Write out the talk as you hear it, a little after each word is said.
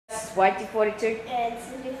Whitey42. And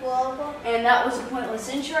 64. And that was a pointless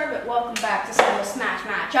intro, but welcome back to some more Smash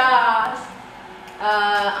Match.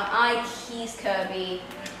 I'm Keys Kirby,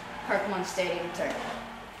 Pokemon Stadium 2. You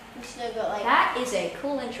still got like... That is a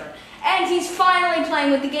cool intro. And he's finally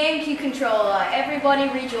playing with the GameCube controller. Everybody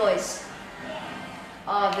rejoice.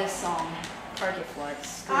 Oh, this song. Target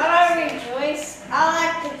Floods. I don't rejoice. I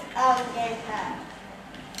like the gamepad.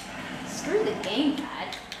 Screw the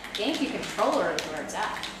gamepad. GameCube controller is where it's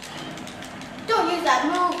at. Don't use that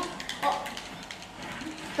move. Oh.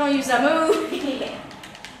 Don't use that move. You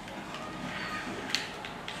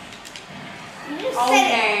just Oh, said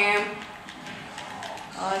it. damn.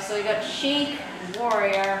 So we got Sheik,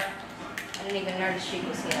 Warrior. I didn't even notice Sheik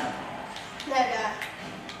was here. That guy.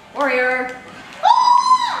 Warrior.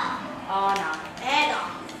 Oh, no. And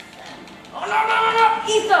Oh, no.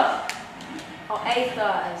 Ether. Oh,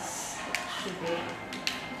 Aether as it should be.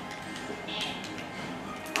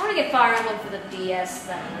 I want to get Fire Emblem for the DS,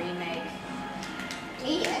 that remake.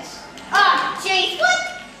 DS. Ah, jeez, what?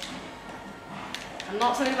 I'm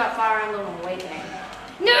not talking about Fire Emblem Awakening.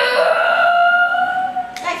 No!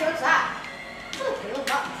 Nice, what's that? Oh, look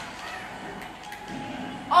up.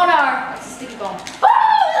 Oh no! That's a sticky bomb. Oh,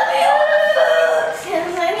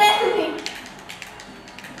 sounds like enemy.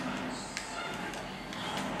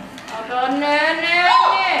 Oh god, no!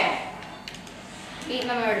 Eat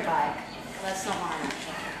my motorbike. That's not mine,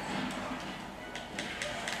 actually.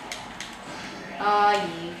 Ah,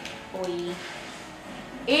 boy.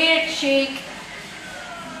 Eat it, Sheik.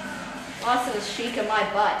 Lots of the Sheik in my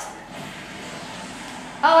butt.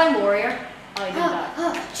 Oh, and Warrior. Oh, you did that.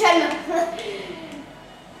 Treadmill.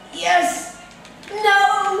 Yes!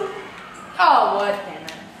 No! Oh, what? Damn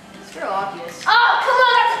it. Screw Arceus. Oh, come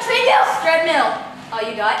on, that's a treadmill! Treadmill. Oh,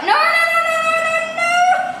 you died. No!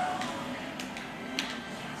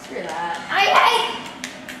 Screw that. I hate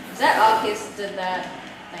Is that Arceus did that?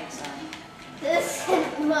 Thanks, son. this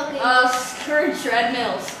monkey. Oh, screw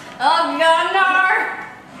treadmills. Oh, God, no!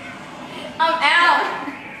 I'm out.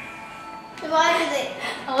 Why is it?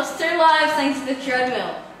 I lost 2 lives thanks to the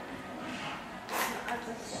treadmill.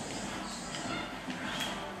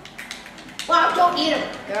 Wow, don't eat him.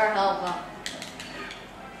 Go help her.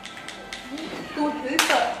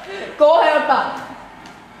 Go help her.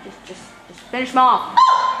 Just finish him off.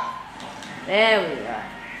 There we go.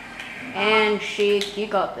 And Sheik, you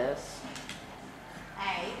got this.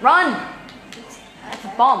 Hey. Run! That's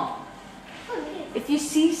a bomb. If you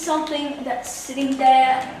see something that's sitting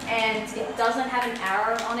there and it doesn't have an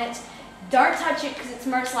arrow on it, don't touch it because it's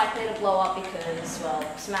most likely to blow up because, well,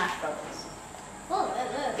 Smash Brothers.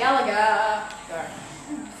 Galaga. Go.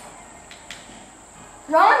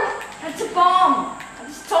 Run! That's a bomb! I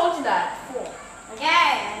just told you that before. Okay,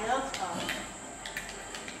 I know it's called.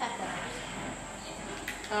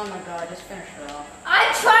 Oh my god, just finish her off.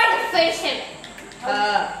 I'm trying to finish him.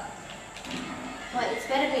 Wait, it's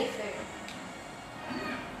better be food.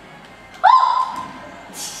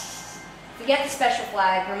 Forget the special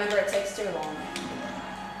flag. Remember, it takes too long.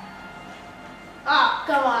 Oh,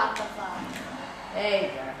 come on, the flag. There you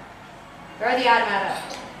go. Throw the item at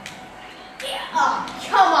her. Yeah. Oh,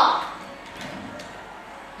 come on.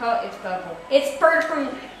 Oh, it's purple. It's purple.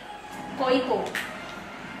 Purple.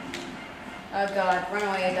 Oh god, run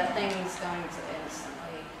away. That thing is going to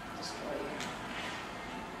instantly destroy you.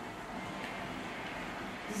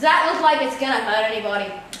 Does that look like it's gonna hurt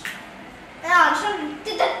anybody? Oh,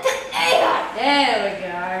 There we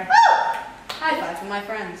go. High five for my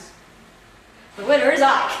friends. The winner is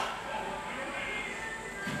Ike.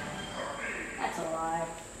 That's a lie.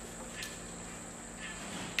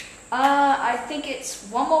 I think it's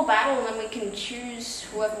one more battle and then we can choose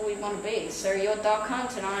whoever we want to be. So you're Duck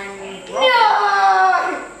Hunt and I'm Rocket.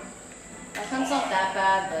 No! Duck Hunt's not that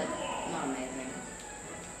bad, but not amazing.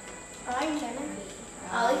 I'm gonna be.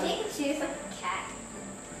 Oh, you can choose like a cat.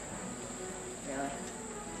 Really?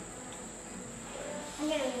 I'm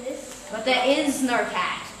gonna do this. But there is no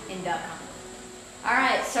cat in Duck Hunt.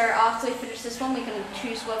 Alright, so after we finish this one, we can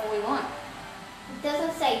choose whoever we want. It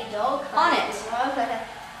doesn't say dog hunt. On it. It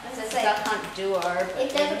It says say Duck Hunt Duo. But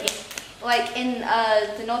It doesn't. like in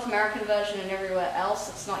the North American version and everywhere else,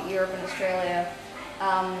 it's not Europe and Australia.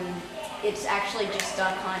 It's actually just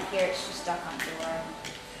Duck Hunt. Here it's just Duck Hunt Duo.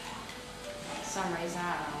 For some reason, I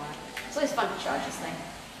don't know why. It's always fun to charge this thing.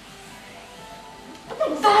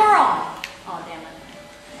 Thoron! Oh, damn it.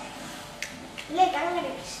 Look, I'm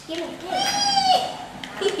gonna skin it.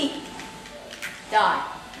 Die.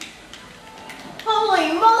 Holy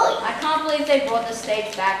moly! I can't believe they brought the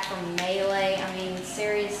stage back from Melee. I mean,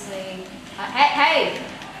 seriously. Hey!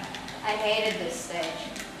 I hated this stage.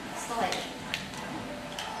 Still hate it.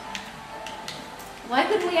 Why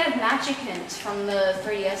couldn't we have Magicant from the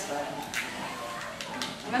 3DS version?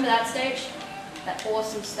 Remember that stage? That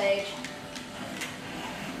awesome stage?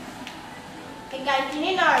 Hey guys,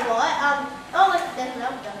 you know what? Oh look, there's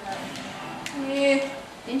another donut. Yeah.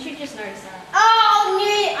 Didn't you just notice that? Oh,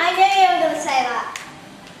 I knew you were gonna say that.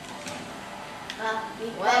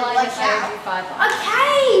 Well, I guess I owed you 5 bucks.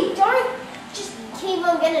 Okay, don't just keep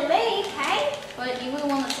on getting me, okay? But you were the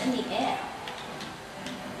one that's in the air.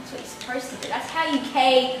 That's what you're supposed to do. That's how you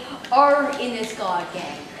KO in this god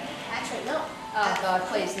game. Actually, no. Oh god,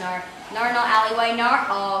 please, no. No, not alleyway, no.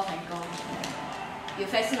 Oh, thank god. You're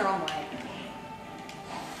facing the wrong way.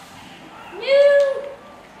 No!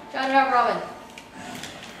 Shut it up, Robin.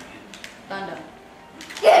 Thunder.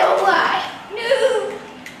 Get away! No!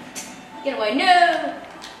 Get away, no!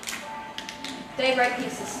 Daybreak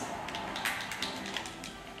pieces.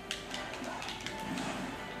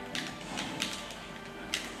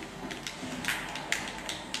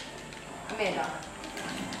 Come here, dog.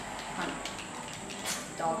 Honey.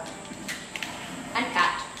 Dog. And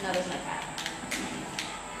cat. No, there's no cat.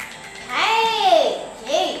 Hey!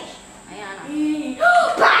 Jeez. I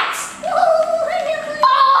Bats! Oh!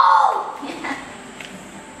 Yeah.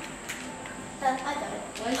 I got it.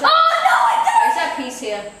 What is Oh that? no, I got Where's that piece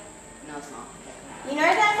here? No, it's not. it! You know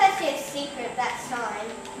that's actually a secret, that sign.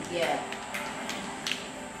 Yeah.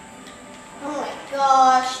 Oh my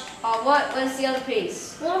gosh. Oh, what? Where's the other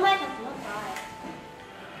piece? What am I talking about?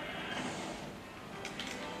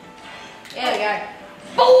 There we go.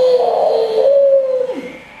 Boom!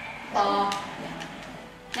 Oh.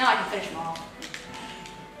 Now I can finish them off.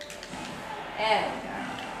 There we go.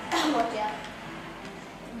 Oh, watch out.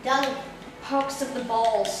 Done. Pokes of the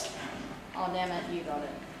balls. Oh, damn it. You got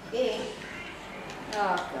it. Yeah.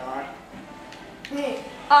 Oh, God. Hmm.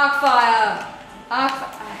 Arc fire. Arc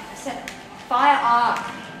fire. I said fire arc.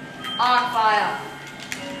 Arc fire.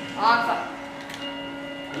 Arc fire.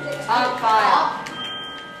 Arc fire.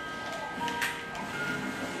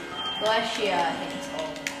 Glacier, I think it's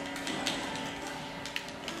called.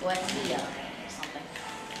 Glacier or something.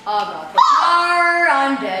 Oh god. No,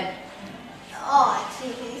 I'm dead. Oh,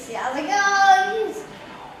 jeez. I was like, oh, jeez.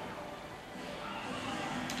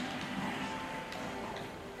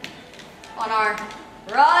 On our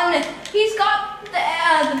run. He's got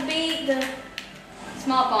the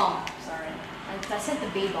smart bomb. Sorry. I said the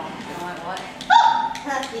B bomb. You know what?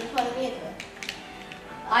 That's the point of view.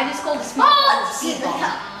 I just called the smart bomb the C Jesus.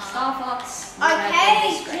 bomb. Star Fox.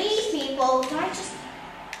 Okay, please, people, don't just.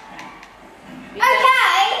 To be fair-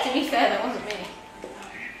 Okay. To be fair, that wasn't me.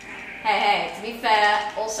 Hey, to be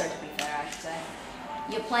fair, also to be fair, I should say,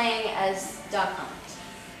 you're playing as Duck Hunt.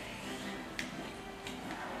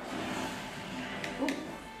 Ooh,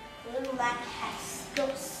 Little Mac has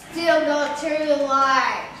still got 2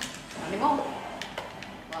 lives. not anymore.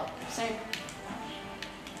 Well, soon.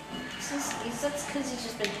 That's because he's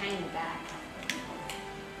just been hanging back.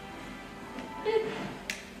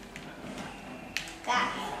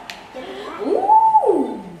 That.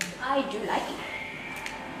 Ooh, I do like it.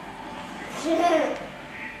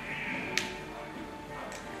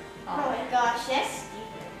 Oh my gosh, yes.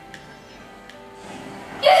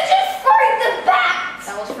 You just freaked the bats!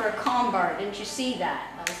 That was for a combo. Didn't you see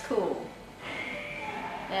that? That was cool.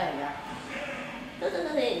 There we go.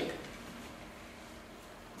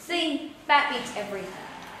 See, bat beats everything.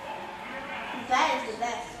 That is the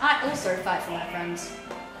best. I also fight for my friends.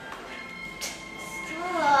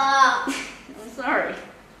 Stop. I'm sorry.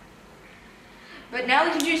 But now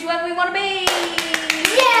we can choose where we want to be.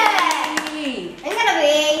 Yeah! Yay! I'm gonna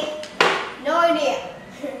be. No idea.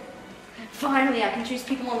 Finally, I can choose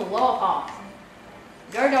people on the lower path.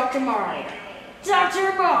 Go, Dr. Mario.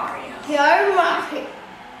 Dr. Mario. Go, Mario.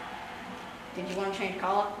 Did you want to change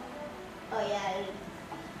color? Oh, yeah.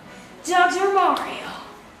 Dr. Mario.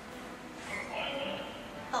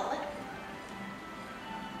 Oh, what?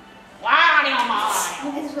 Wario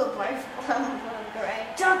Mario. This will both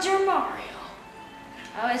great. Dr. Mario.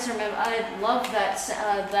 I always remember, I love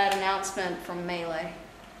that announcement from Melee.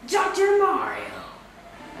 Dr. Mario.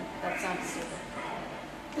 That sounds stupid.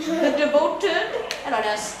 The devoted. Hello,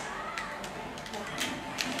 Ness.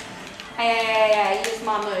 Hey, use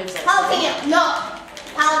my moves. Palutena, no.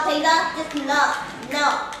 Palutena, just no.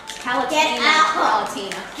 No. Palatina. Get out.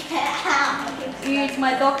 Palatina. Get out. Use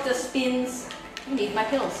my doctor spins. You need my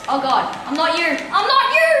pills. Oh god, I'm not you. I'm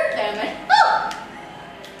not you. Damn it. Oh.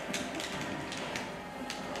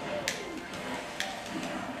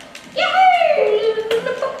 Yahoo!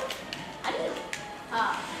 How do you?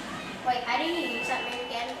 Wait, how do you use that move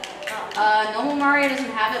again? Oh. Normal Mario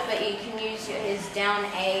doesn't have it, but you can use his down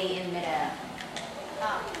A in midair.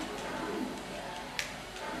 Oh.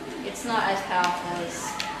 It's not as powerful as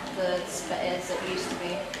it used to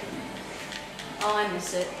be. Oh, I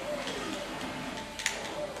miss it.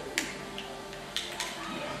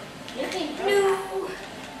 No.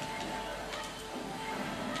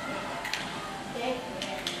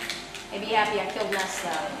 Hey, be happy I killed Ness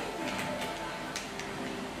though.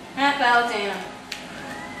 Ah, Palutena.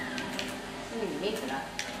 Didn't even need for that.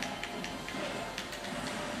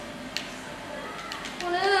 Oh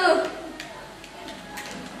no!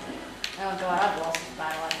 Oh god, I've lost this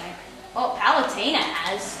battle, I think. Oh, Palutena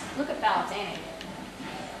has. Look at Palutena.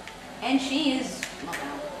 And she is. Oh no.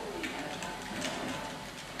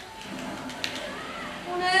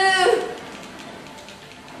 Oh no!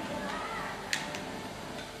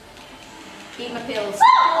 Eat my pills.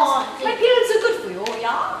 Oh, my pills are good for you,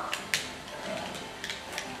 yeah?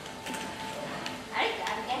 I didn't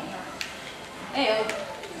got again. Hey,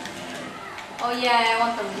 oh yeah, I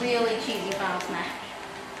want the really cheesy final smash.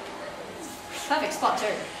 Perfect spot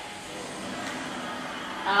too.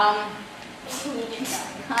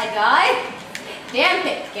 Hi guy. Damn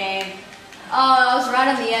pick game. Oh, I was right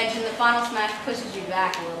on the edge and the final smash pushes you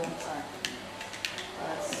back a little. So. Oh,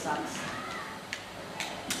 that sucks.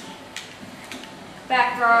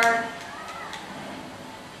 Back throw.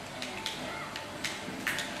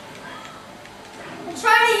 I'm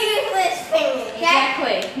trying to use this thing, okay?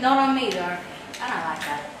 Exactly. Not on me though. I don't like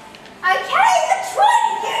that. Okay, I'm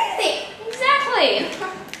trying to use it. Exactly.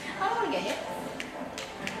 I don't want to get hit.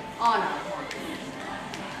 Oh no.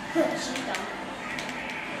 She's done.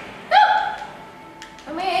 No!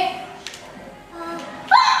 Come here. Oh,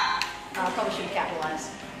 I probably should have capitalized.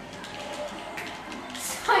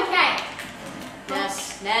 Okay.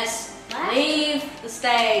 Ness, What? leave the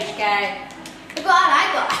stage, okay? I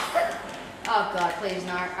got. Oh god, please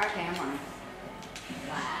no. Okay, I'm on.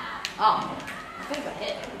 Wow. Oh, I think I got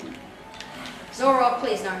hit. Zoro,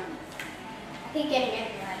 please no. I keep getting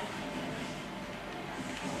it right.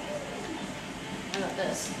 How about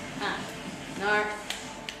this? Ah, no.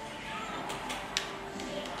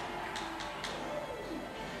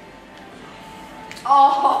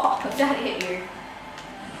 Oh, that hit you.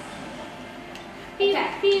 Pew,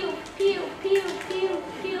 pew, pew, pew, pew,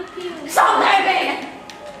 pew, pew. Stop moving!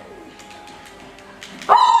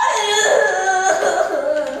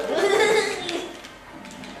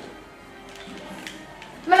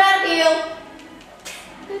 Manatee.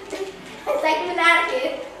 It's like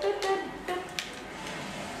Manatee.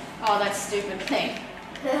 Oh, that stupid thing.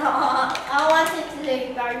 I want it to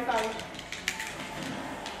be very fun.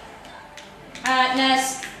 Ness,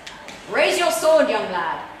 raise your sword, young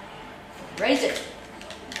lad. Raise it.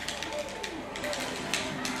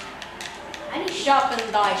 I need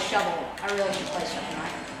sharpen thy shovel. I really should play sharpen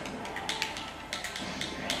knife.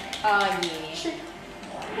 Oh yeah.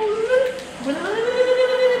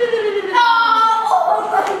 No!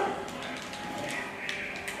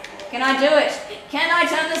 Can I do it? Can I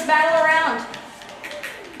turn this battle around?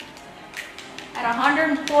 At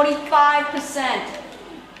 145%.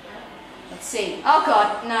 Let's see. Oh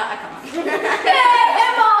god, no, I can't.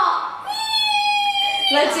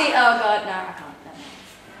 Let's see. Oh god, no, I can't.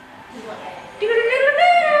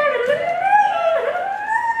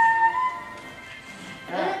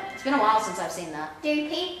 It's been a while since I've seen that.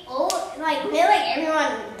 Dude, people, like, I feel like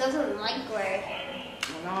everyone doesn't like gray.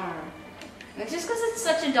 No. It's just because it's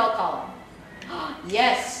such a dull color.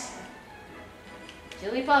 Yes.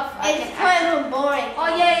 Jigglypuff. It's kind of boring.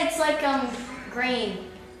 Oh yeah, it's like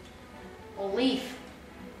green or leaf.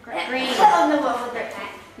 Green. I don't know what with their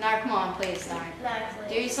attack. No, come on, please, no. No,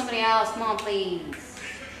 please. Do somebody else. Come on, please.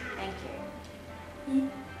 Thank you.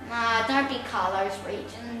 Nah, don't be Carlos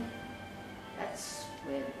region. That's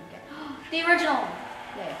weird. Okay. The original.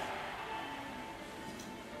 Yeah.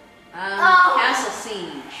 Castle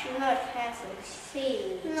Siege. Not Castle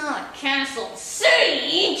Siege. Not Castle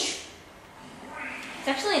Siege. It's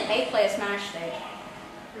actually an 8-player Smash stage.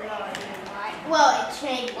 No, I didn't like. Well, it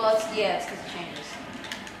changed. Well, it's because it changes.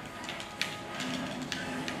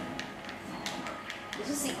 This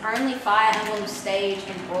is the only Fire Emblem stage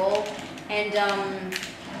in Brawl, and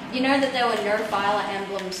you know that there were no Fire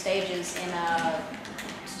Emblem stages in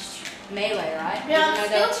Melee, right? Yeah, Even though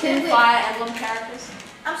there were still two good. Fire Emblem characters.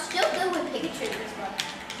 I'm still good with Pikachu this one.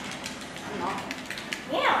 I'm not.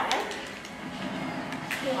 Yeah, I am.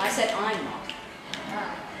 Well, I said I'm not.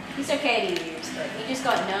 He's okay to use, but he just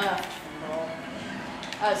got nerfed from Brawl.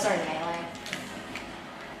 Oh, sorry, Melee.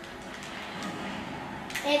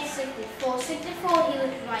 It's 64. 64, he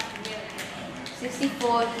was like really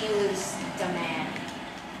 64, he was the man.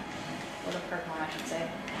 Or the Pokemon, I should say.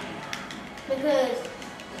 because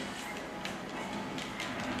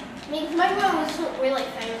Because my one was really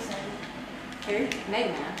famous then. Who?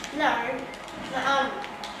 Mega Man. No.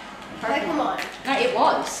 Pokemon. No, it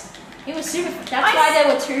was. It was super. That's why there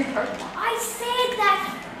were 2 Pokemon. I said that's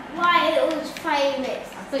why it was famous.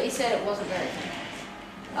 I thought you said it wasn't very famous.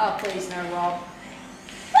 Oh, please, no, Rob.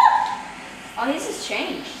 Oh, his has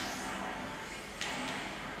changed.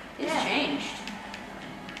 It's changed.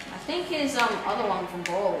 I think his other one from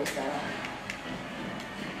Brawl was better.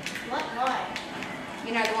 What? Why?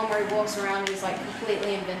 You know, the one where he walks around and he's like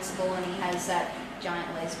completely invincible and he has that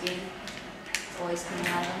giant lesbian always coming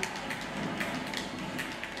out of him.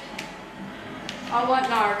 Oh, what?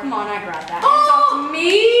 No, come on, I grabbed that. It's up to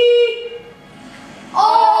me!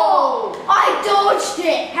 Oh! I dodged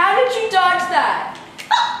it! How did you dodge that?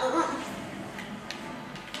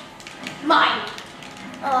 Mine.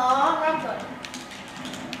 Oh, I'm good.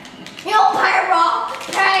 You'll pay, Rob!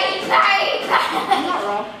 Pay! Not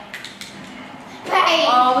Rob. Pay!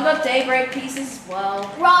 Oh, we got Daybreak pieces as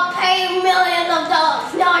well. Rob, pay millions of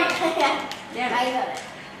dollars! No, you can't. Damn I it. got it.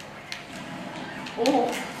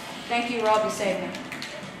 Oh, thank you, Rob, you saved me.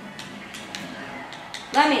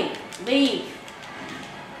 Let me leave.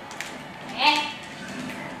 Okay,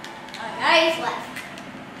 he's left.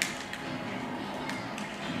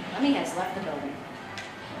 Lemmy has left the building.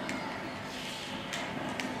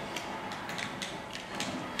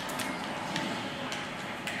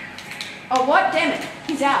 Oh, what? Damn it.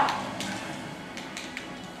 He's out.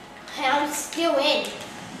 And I'm still in.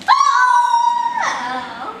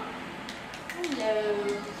 Oh!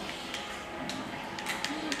 Hello.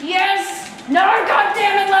 Yes! No, God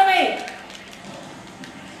damn it, Lemmy!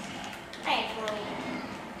 Hey, what?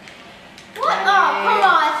 Oh, come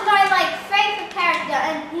on. It's my like favorite character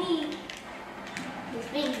and he's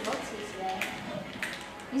being naughty today.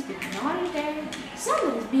 He's being naughty there.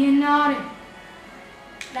 Someone's being naughty.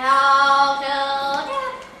 No.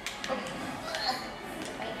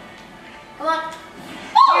 Wait. Come on.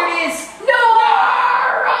 Here it is. No!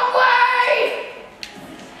 Wrong way!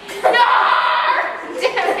 No!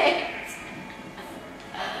 Damn it!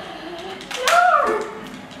 No!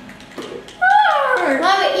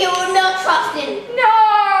 Love it, you will not trust him. No!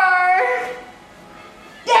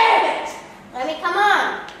 Damn it! Let me come on.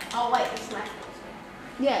 Oh wait, you smashed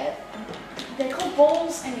it. Yeah, they're called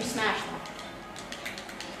bowls and you smash them.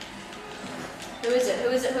 Who is it? Who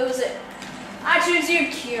is it? Who is it? I choose you,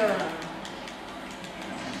 Kira.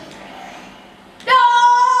 No!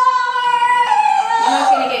 You're not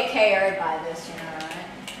gonna get KO'd by this, you know, right?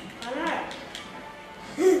 I don't know.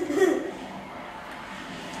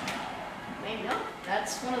 Maybe not.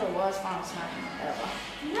 That's one of the worst Final Smashes ever.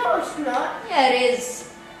 No, it's not. Yeah, it is.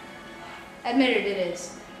 Admit it, it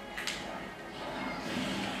is.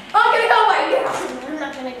 I'm gonna go away. I'm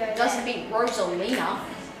not gonna go there. Doesn't beat Rosalina.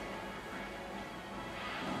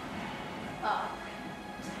 Oh.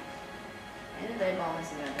 And the day bomb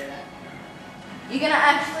isn't gonna do that. You're gonna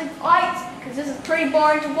actually fight, because this is pretty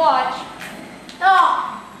boring to watch.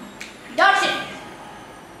 Oh! Dodge it!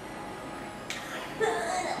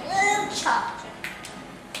 Chop.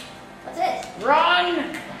 What's this?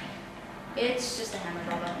 Run! It's just a hammer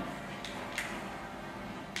brother.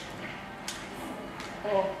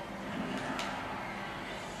 Oh.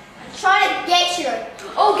 I'm trying to get you.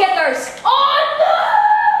 Oh, get those! Oh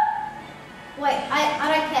Wait, I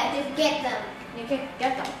don't care. Just get them. no! You can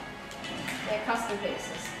get them. They're custom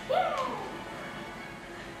pieces.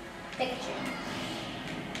 Picture.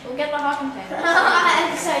 We'll get the Hawking thing.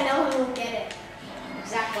 So no one will get it.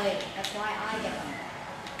 Exactly. That's why I get them.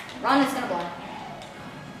 Run, it's gonna blow.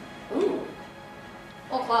 Ooh.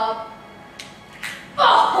 Oh, club.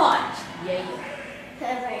 Oh, punch! Yeah,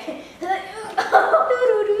 yeah.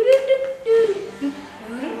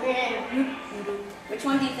 Which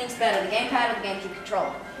one do you think's better, the gamepad or the GameCube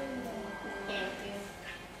controller?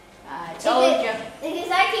 I told you.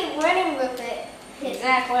 Because I keep running with it.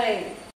 Exactly.